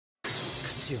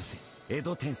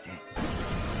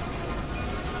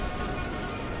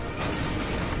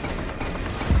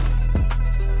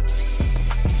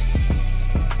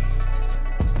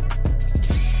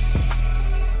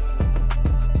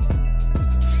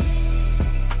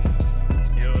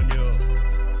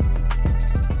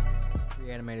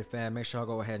Reanimated fan, make sure y'all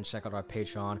go ahead and check out our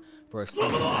Patreon for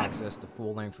exclusive access to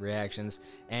full-length reactions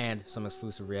and some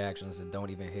exclusive reactions that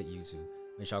don't even hit YouTube.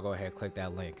 Make sure y'all go ahead and click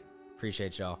that link.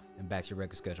 Appreciate y'all, and back to your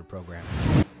regular scheduled program.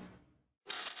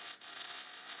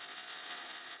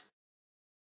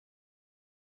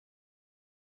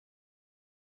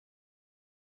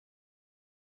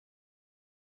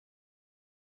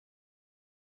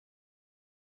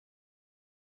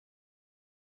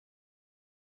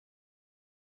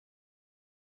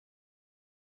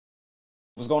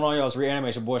 What's going on, y'all? It's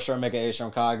Reanimation, boy Sherm, aka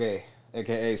Sherm Kage,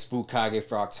 aka Spook Kage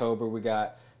for October. We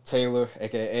got Taylor,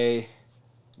 aka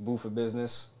Boo for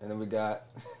Business, and then we got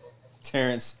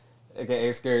Terrence,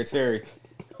 aka Scary Terry.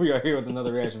 We are here with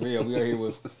another reaction video. We are here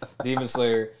with Demon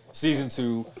Slayer Season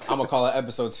 2. I'm gonna call it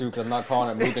Episode 2 because I'm not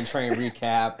calling it Mugen Train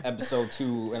Recap Episode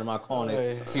 2, and I'm not calling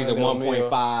it Season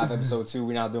 1.5 Episode 2.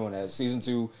 We're not doing that. Season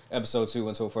 2 Episode 2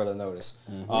 until further notice.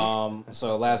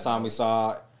 So last time we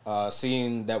saw a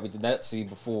scene that we did not see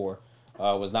before,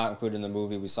 was not included in the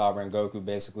movie. We saw Rengoku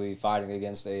basically fighting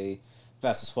against a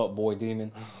fast as fuck boy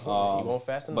demon. He won't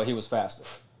fast enough. But he was faster.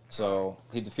 So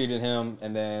he defeated him,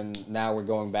 and then now we're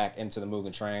going back into the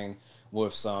Mugen Train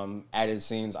with some added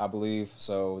scenes, I believe.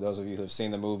 So those of you who have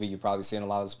seen the movie, you've probably seen a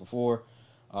lot of this before.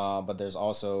 But there's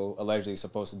also allegedly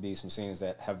supposed to be some scenes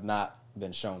that have not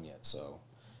been shown yet. So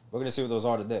we're going to see what those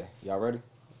are today. Y'all ready?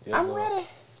 Yes, I'm ready.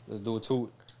 Let's do it to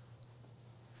it.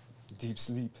 Deep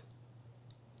sleep.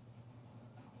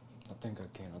 I think I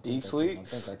can. Deep sleep? I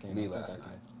think I can. Me last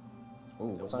night. Ooh,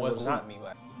 what It time was was not me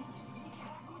last.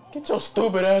 Get your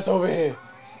stupid ass over here.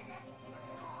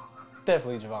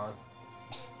 Definitely Javon.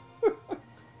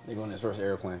 They go on his first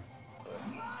airplane. But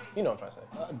you know what I'm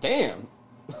trying to say. Damn.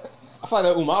 I thought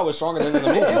that Umar was stronger than in the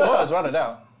movie. It was, without a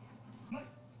doubt.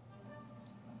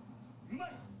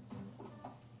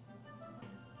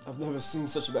 I've never seen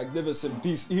such a magnificent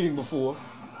beast eating before.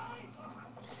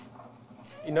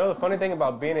 You know the funny thing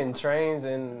about being in trains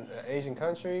in an Asian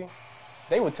country,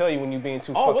 they would tell you when you're being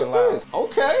too Oh, fucking what's loud. this?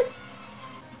 Okay.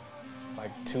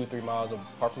 Like 2-3 miles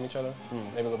apart from each other,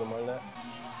 maybe a little bit more than that.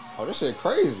 Oh, this shit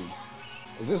crazy.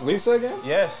 Is this Lisa again?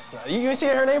 Yes. You see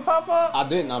her name pop up? I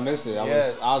didn't. I missed it. I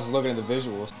was looking at the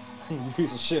visuals. You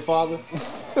piece of shit, father.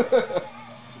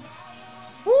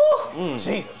 Woo!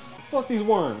 Jesus. Fuck these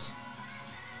worms.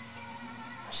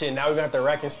 Shit, now we're gonna have to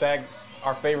rack and stack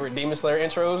our favorite Demon Slayer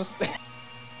intros.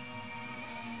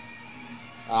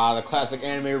 The classic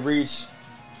anime reach.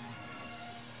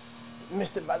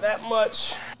 Missed it by that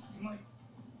much.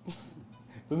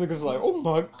 The nigga's like, oh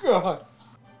my god.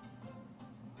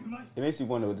 It makes you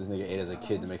wonder what this nigga ate as a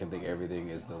kid to make him think everything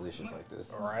is delicious like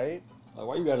this. Right? Like,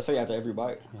 why you gotta say after every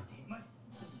bite?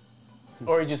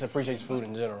 Or he just appreciates food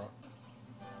in general.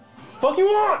 Fuck you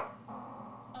want?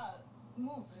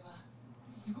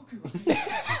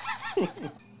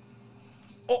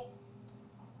 Oh!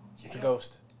 She's a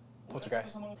ghost.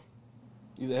 Poltergeist.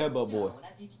 You the headbutt boy.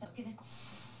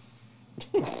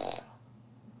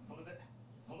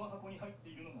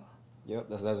 Yep,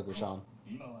 that's Nezuko-chan.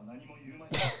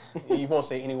 You won't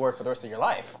say any word for the rest of your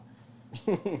life.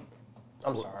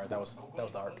 I'm sorry, that was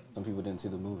dark. Some people didn't see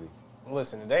the movie.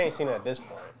 Listen, they ain't seen it at this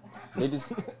point. They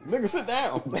just... Nigga, sit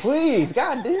down. Please,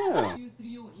 goddamn.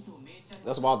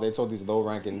 That's why they told these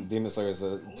low-ranking Demon Slayers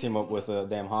to team up with a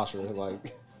damn Hashira.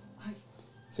 Like,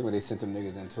 See when they sent them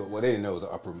niggas into it. Well, they didn't know it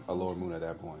was a lower moon at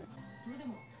that point.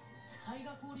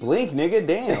 Blink, nigga,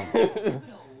 damn.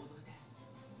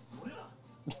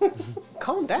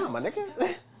 Calm down, my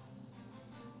nigga.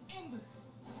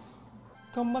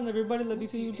 come on, everybody, let me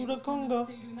see you do the conga.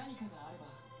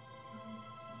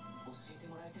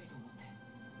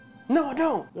 No, I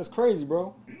don't. That's crazy,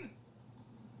 bro.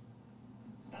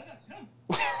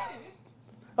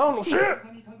 Oh no shit.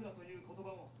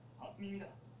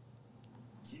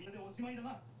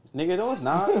 Nigga, no, it's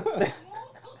not.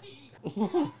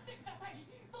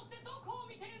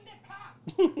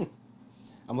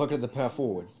 I'm looking at the path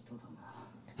forward.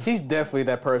 He's definitely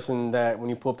that person that when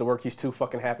you pull up to work, he's too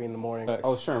fucking happy in the morning.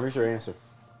 Oh, sure, here's your answer.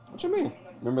 What you mean?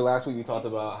 Remember last week we talked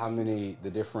about how many, the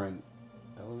different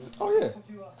elements? Oh yeah,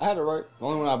 I had it right. The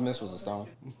only one I missed was the stone.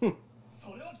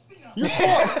 You're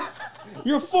fucked.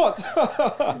 You're fucked.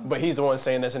 But he's the one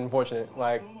saying that's unfortunate.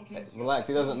 Like, relax.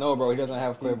 He doesn't know, bro. He doesn't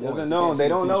have clear voice. Doesn't know. They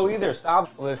don't know either.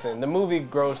 Stop. listen, the movie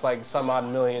grossed like some odd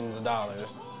millions of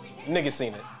dollars. Niggas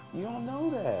seen it. You don't know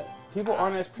that. People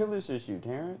aren't as privileged as you,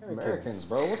 Terrence. Americans,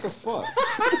 bro. What the fuck?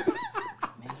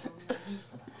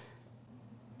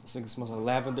 This nigga smells like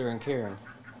lavender and Karen.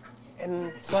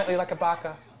 And slightly like a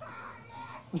baka.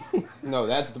 No,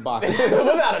 that's the baka.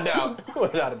 Without a doubt.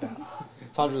 Without a doubt.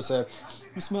 Tanjiro said,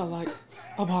 "You smell like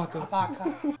a baka."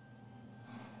 Baka.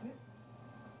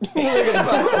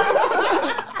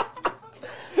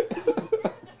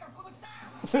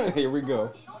 Here we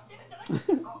go.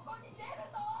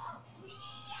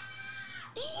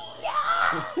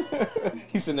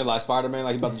 He's sitting there like Spider-Man,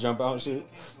 like he about to jump out and shit.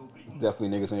 Definitely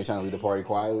niggas when you're trying to leave the party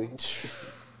quietly.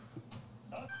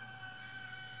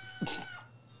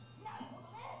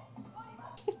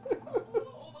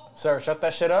 Sir, shut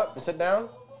that shit up and sit down.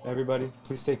 Everybody,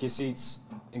 please take your seats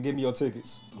and give me your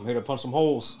tickets. I'm here to punch some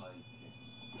holes.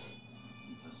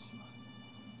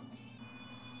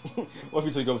 What if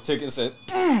you took your ticket and said,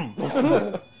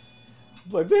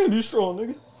 like, damn, you strong,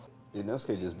 nigga.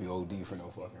 Inosuke just be OD for no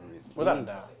fucking reason. Without a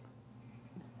doubt.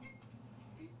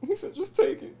 He said, just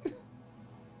take it.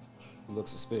 He looks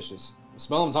suspicious.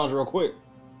 Smell him, Tanjiro, real quick.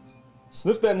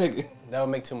 Sniff that nigga. That would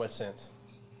make too much sense.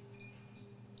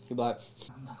 He like,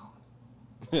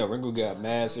 yeah, Ringo got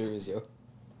mad serious, yo.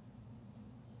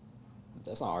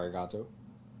 That's not arigato.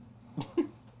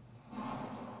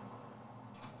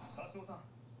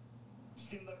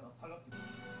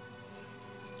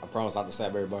 I promise not to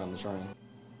stab everybody on the train.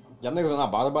 Y'all niggas are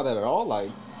not bothered by that at all?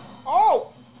 Like,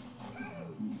 oh!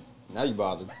 Now you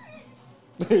bothered.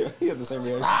 He had the same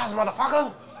reaction. Surprise,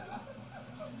 motherfucker!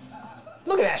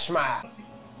 Look at that smile.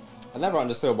 I never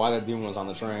understood why that demon was on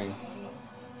the train.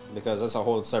 Because that's a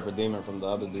whole separate demon from the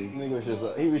other dude. Nigga was just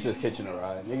he was just catching a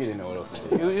ride. Nigga didn't know what else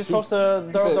to do. You're supposed to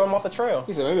throw him off the trail.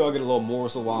 He said, maybe I'll get a little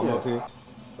morsel while I'm up here.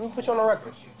 Let me put you on the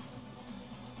record.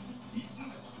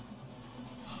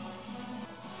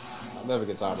 I'll never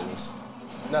get tired of this.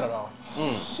 Not at all.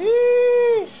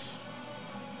 Sheesh.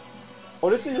 Oh,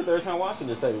 this is your third time watching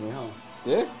this technically, huh?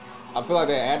 Yeah? I feel like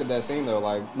they added that scene though,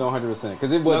 like No, 100%.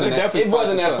 Because it wasn't that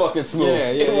fucking smooth.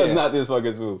 Yeah, it was not this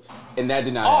fucking smooth. And that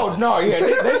did not happen. no, yeah,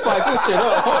 they spice this shit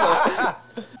up. Hold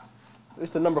on.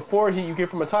 It's the number 4 heat you get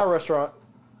from a Thai restaurant.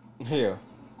 Yeah.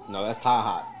 No, that's Thai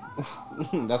hot.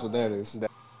 That's what that is.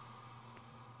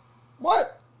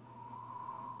 What?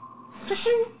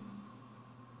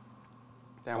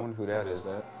 I wonder who that is.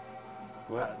 That?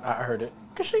 What? I heard it.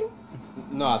 Ka-shing.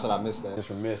 No, I said I missed that. Just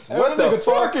from Miss. Hey, what the nigga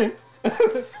twerking?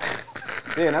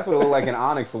 Damn, that's what it looked like in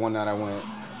Onyx the one night I went.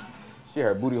 She had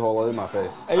her booty hole all in my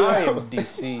face. Hey, I am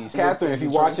deceased. Catherine, if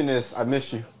you're watching this, I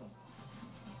miss you.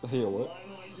 Yeah, what?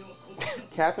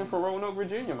 Catherine from Roanoke,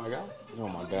 Virginia, my guy. Oh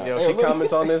my god. Yo, Hey, she look.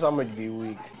 comments on this, I'm gonna be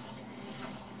weak.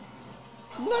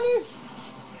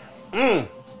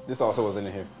 This also wasn't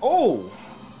in here. Oh!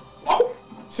 Oh!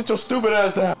 Sit your stupid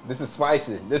ass down. This is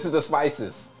spicy. This is the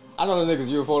spices. I know the niggas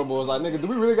UFO was like, nigga, do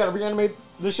we really gotta reanimate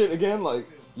this shit again? Like,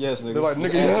 yes, nigga. They're like,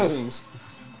 Just nigga, answer yes. scenes.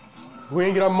 We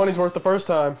ain't get our money's worth the first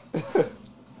time.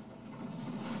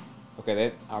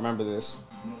 Okay, I remember this.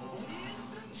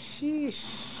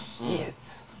 Sheesh. Shit.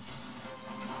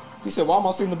 He said, why am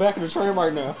I sitting in the back of the train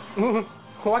right now?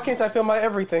 Why can't I feel my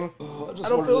everything? I I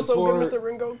don't feel so good, Mr.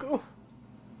 Rengoku.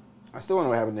 I still don't know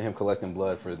what happened to him collecting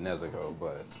blood for Nezuko,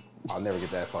 but I'll never get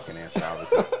that fucking answer,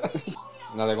 obviously.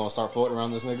 Now they're gonna start floating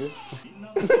around this nigga.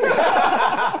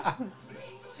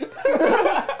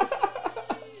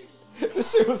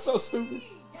 This shit was so stupid.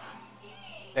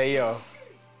 Hey, yo.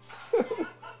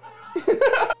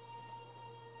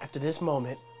 After this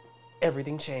moment,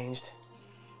 everything changed.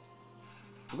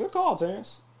 Good call,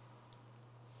 Terrence.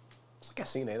 It's like I've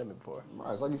seen anime before.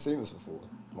 Right, it's like you've seen this before.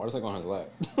 Why just like on his lap?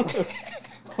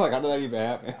 Like, how did that even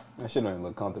happen? That shit don't even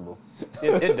look comfortable.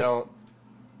 It don't.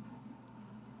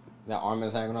 That arm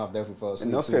is hanging off, definitely fell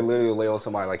asleep. Inosuke literally lay on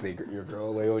somebody like your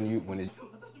girl lay on you when it.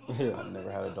 Yeah. I've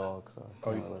never had a dog, so. Oh,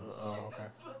 okay.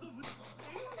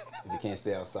 If you can't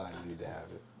stay outside, you need to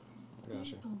have it.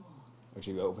 Gotcha. Would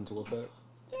you be open to a pet?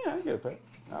 Yeah, I get a pet.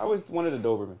 I always wanted a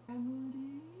Doberman.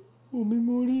 Oh, me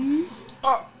money.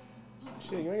 Oh!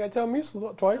 Shit, you ain't gotta tell me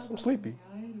twice. I'm sleepy.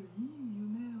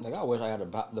 Like, I wish I had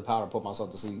the power to put myself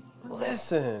to sleep.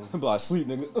 Listen. But I sleep,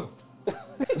 nigga.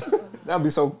 That'd be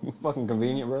so fucking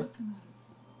convenient, bro.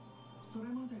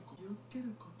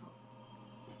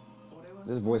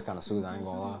 This voice kind of soothing, I ain't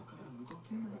gonna lie.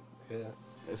 Yeah.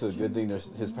 It's a good thing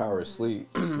his power is sleep.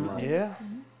 Right. Yeah.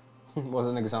 Well,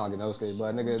 that nigga sound like Inosuke,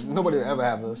 but nigga, nobody will ever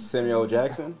have a Samuel L.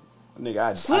 Jackson?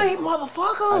 Nigga, Sleep,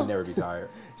 motherfucker! I'd never be tired.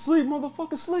 sleep,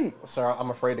 motherfucker, sleep. Sir, I'm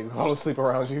afraid to go to sleep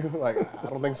around you. Like, I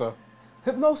don't think so.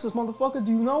 Hypnosis, motherfucker,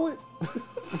 do you know it?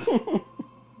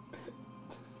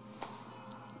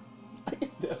 I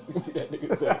can definitely see that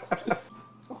nigga.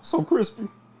 So crispy.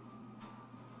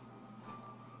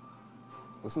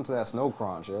 Listen to that snow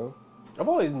crunch, yo. I've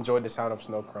always enjoyed the sound of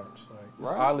snow crunch. Like, it's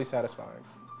oddly satisfying.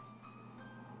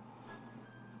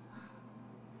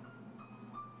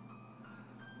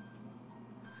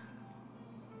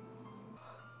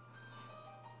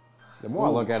 The more I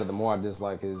look at it, the more I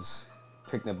dislike his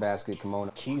picnic basket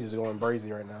kimono. Keys is going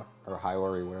brazy right now. Or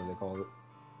Hiyori, whatever they call it.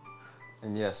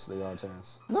 And yes, they are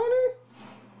Terrence. Nani?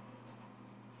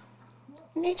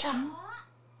 Nichan.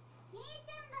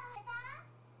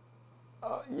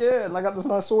 Yeah, and I got this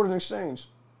nice sword in exchange.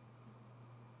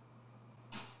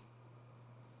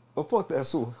 But fuck that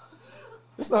sword.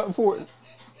 It's not important.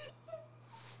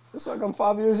 It's like I'm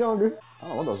 5 years younger. I don't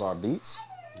know what those are, beats?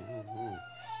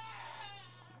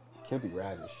 Can't be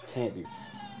radish. Can't be.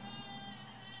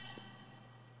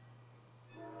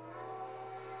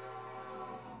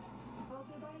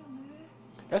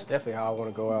 That's definitely how I want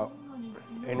to go out.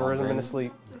 Aneurysm in the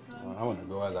sleep. I want to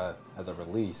go as a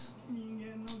release.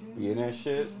 Be in that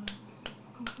shit.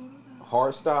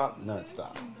 Hard stop, nut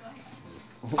stop.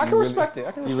 I can respect it.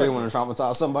 I can respect You really want to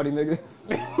traumatize somebody, nigga?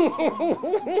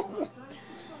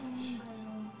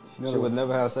 She would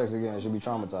never have sex again. She'd be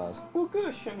traumatized. Well,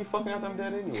 good. She shouldn't be fucking after I'm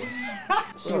dead anyway.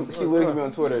 She literally be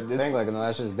on Twitter. This Think like, no,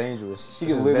 that shit's dangerous. She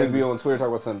can literally be on Twitter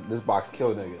talking about some, this box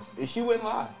killed niggas. And she wouldn't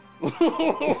lie.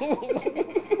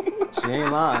 She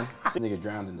ain't lying. This nigga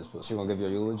drowned in this pussy. She gonna give you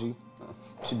a eulogy?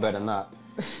 She better not.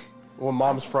 Well,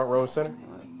 mom's front row center.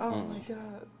 Oh my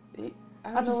god.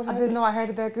 I didn't know I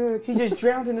had it that good. He just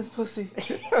drowned in his pussy. I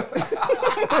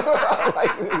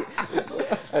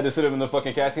had to sit him in the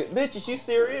fucking casket. Bitch, is you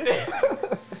serious?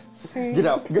 Get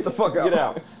out. Get the fuck out. Get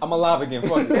out. I'm alive again.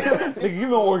 Fuck it. Nigga, give me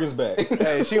my organs back.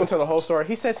 Hey, she gonna tell the whole story.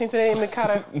 He said something today in the kind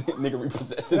of Nigga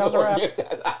repossessed his That was a wrap. organs.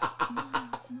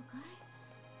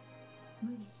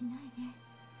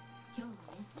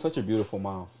 Such a beautiful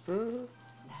mom.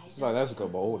 It's like, that's a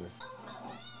good, but older.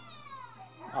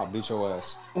 I'll beat your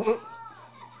ass. You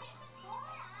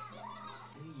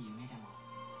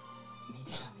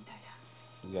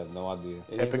have no idea.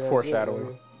 epic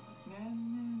foreshadowing.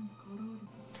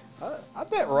 I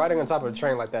bet riding on top of a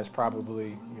train like that's probably,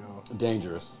 you know,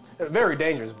 Dangerous. very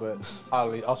dangerous, but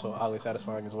also oddly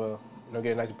satisfying as well. You know,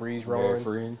 get a nice breeze Very rolling.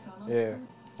 freeing. Yeah,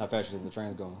 How fast you think the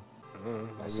train's going?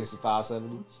 Like 65,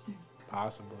 70?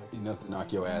 possibly. Enough to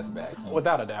knock your ass back.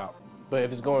 Without a doubt. But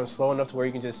if it's going slow enough to where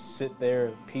you can just sit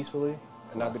there peacefully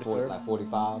and not be disturbed, Like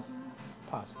 45.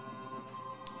 possibly.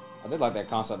 I did like that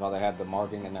concept how they had the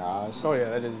marking in their eyes. Oh yeah,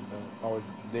 that is. Always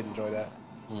did enjoy that.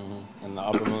 And the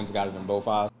upper moon's got it in both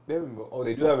eyes. They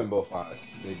do have in both eyes.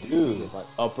 They do. It's like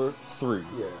upper 3.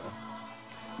 Yeah.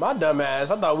 My dumb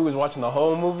ass, I thought we was watching the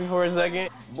whole movie for a second.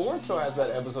 Boruto has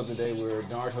that episode today where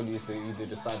Naruto needs to either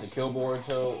decide to kill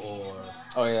Boruto or.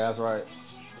 Oh yeah, that's right.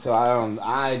 So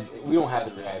we don't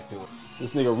have to react to it.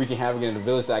 This nigga wreaking havoc in the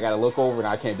village that I gotta look over and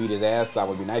I can't beat his ass because I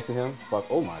would be nice to him. Fuck,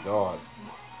 oh my god.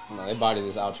 No, they bodied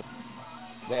this outro.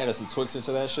 They added some Twixer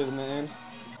to that shit in the end.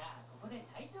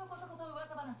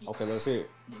 Okay, let's hear it.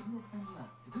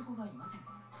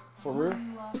 For real?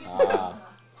 Someone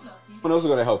else is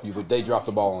gonna help you, but they dropped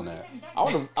the ball on that.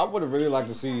 I would have really liked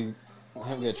to see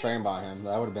him get trained by him.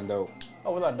 That would have been dope.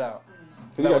 Oh, without a doubt.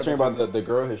 Cause he got trained by the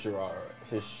girl Ashura.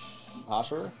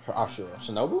 Ashura? Her Ashura.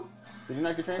 Shinobu? Did you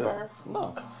not get trained by her?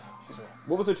 No.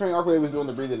 What was the training arc where they was doing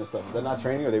the breathing and stuff? Was that not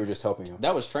training or they were just helping him?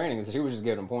 That was training. She was just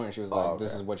giving him pointers. She was like, okay.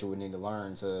 "This is what you would need to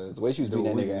learn to." The way she was beating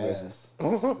that nigga ass.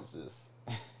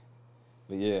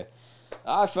 But yeah.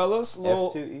 All right, fellas. A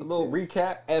little S2E2.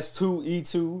 recap.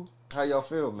 S2E2. How y'all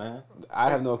feel, man? I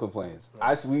have no complaints.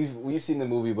 We've seen the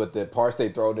movie, but the parts they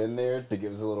throw in there to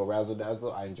give us a little razzle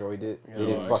dazzle, I enjoyed it. They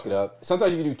didn't fuck it up.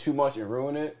 Sometimes you can do too much and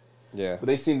ruin it. Yeah. But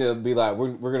they seem to be like,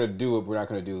 we're gonna do it, but we're not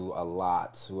gonna do a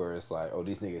lot. Where it's like, oh,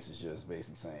 these niggas is just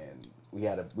basically saying we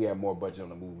had more budget on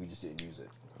the movie, we just didn't use it.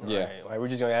 Yeah. Right. Like we're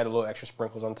just gonna add a little extra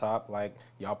sprinkles on top. Like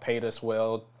y'all paid us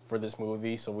well for this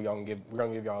movie, so we're gonna give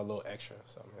y'all a little extra.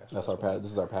 So yeah, That's our pat.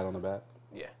 This is our pat on the back.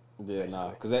 Yeah. Yeah, nah.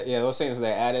 Because those scenes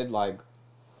they added, like,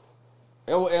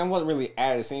 it wasn't really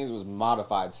added scenes, it was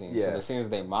modified scenes. Yeah. So the scenes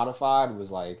they modified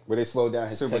was like Where they slowed down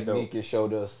his super technique dope. and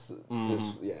showed us this,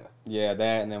 Yeah,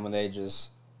 that, and then when they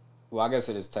just, well, I guess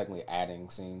it is technically adding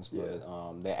scenes, but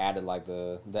Yeah. they added like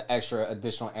the extra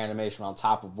additional animation on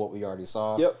top of what we already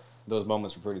saw. Yep. Those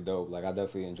moments were pretty dope. Like I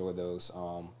definitely enjoyed those.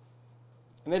 And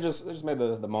they just made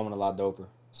the moment a lot doper.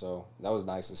 So that was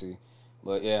nice to see.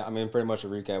 But yeah, I mean, pretty much a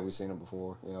recap. We've seen it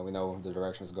before. You know, we know the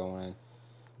direction it's going in.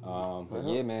 But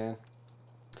yeah, man.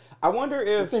 I wonder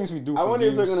if things we do. I For wonder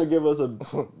if views. they're gonna give us a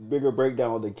bigger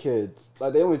breakdown of the kids.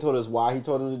 Like they only told us why he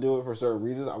told them to do it for certain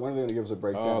reasons. I wonder if they're gonna give us a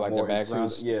breakdown. Oh, like more their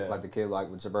backgrounds, into, like the kid like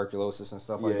with tuberculosis and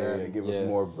stuff like that. Give us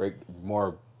more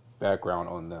background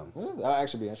on them. Yeah, that'd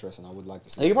actually be interesting. I would like to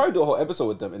see. They could probably do a whole episode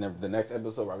with them, and then the next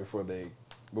episode right before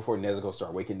Nezuko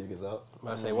start waking niggas up.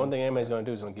 I say one thing anime is gonna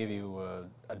do is gonna give you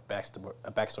a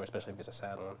backstory, especially if it's a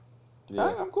sad one.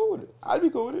 Yeah, I'm cool with it. I'd be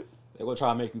cool with it. They're gonna try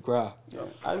to make you cry. Yeah,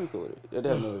 I'd be cool with it. They'd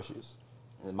have no issues.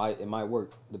 It might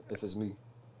work if it's me.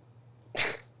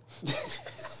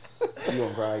 You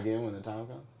gonna cry again when the time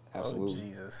comes? Absolutely. Oh,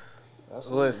 Jesus.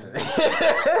 Absolutely. Listen.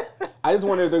 I just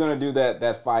wonder if they're gonna do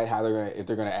that fight. How if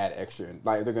they're gonna add extra,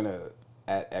 if they're gonna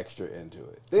add extra into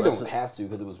it. They don't have to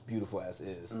because it was beautiful as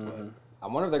is. But I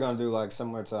wonder if they're gonna do like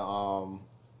similar to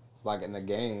like in the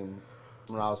game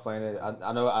when I was playing it.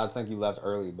 I think you left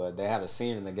early, but they had a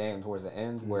scene in the game towards the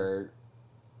end where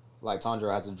like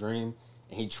Tanjiro has a dream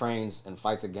and he trains and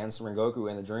fights against Rengoku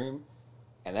in the dream.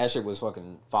 And that shit was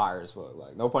fucking fire as fuck.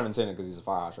 Like, no pun intended because he's a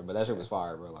fire hosher, but that shit was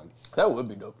fire, bro. Like, that would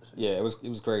be dope. Yeah, it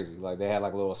was crazy. Like, they had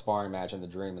like a little sparring match in the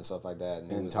dream and stuff like that.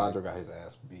 And Tanjiro got his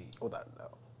ass beat. Without a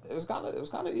doubt. It was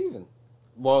kind of even.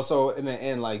 Well, so in the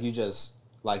end, like you just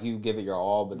like you give it your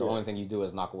all, but the only thing you do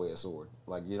is knock away a sword.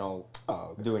 Like you don't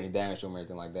do any damage to him or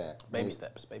anything like that. Baby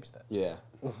steps. Yeah,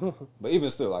 but even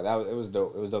still, like it was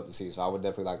dope. It was dope to see. So I would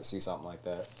definitely like to see something like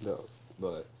that. Dope.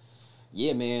 But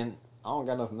yeah, man, I don't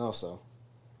got nothing else. So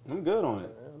I'm good on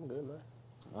it. Yeah, I'm good, man.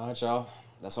 All right, y'all.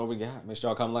 That's all we got. Make sure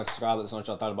y'all come like, subscribe. Let us know what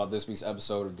y'all thought about this week's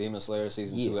episode of Demon Slayer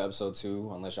Season 2, Episode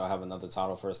 2, unless y'all have another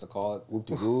title for us to call it.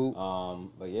 Whoop-de-whoop.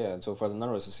 But yeah, until further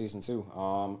notice, it's Season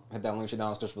 2. Hit that link down in the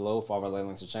description below for all of our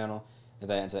links to the channel. Hit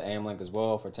that into the AIM link as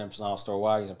well for 10% off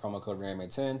store-wide using promo code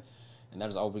Reanimated10. And that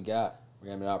is all we got.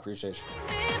 Reanimated, I appreciate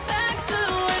you.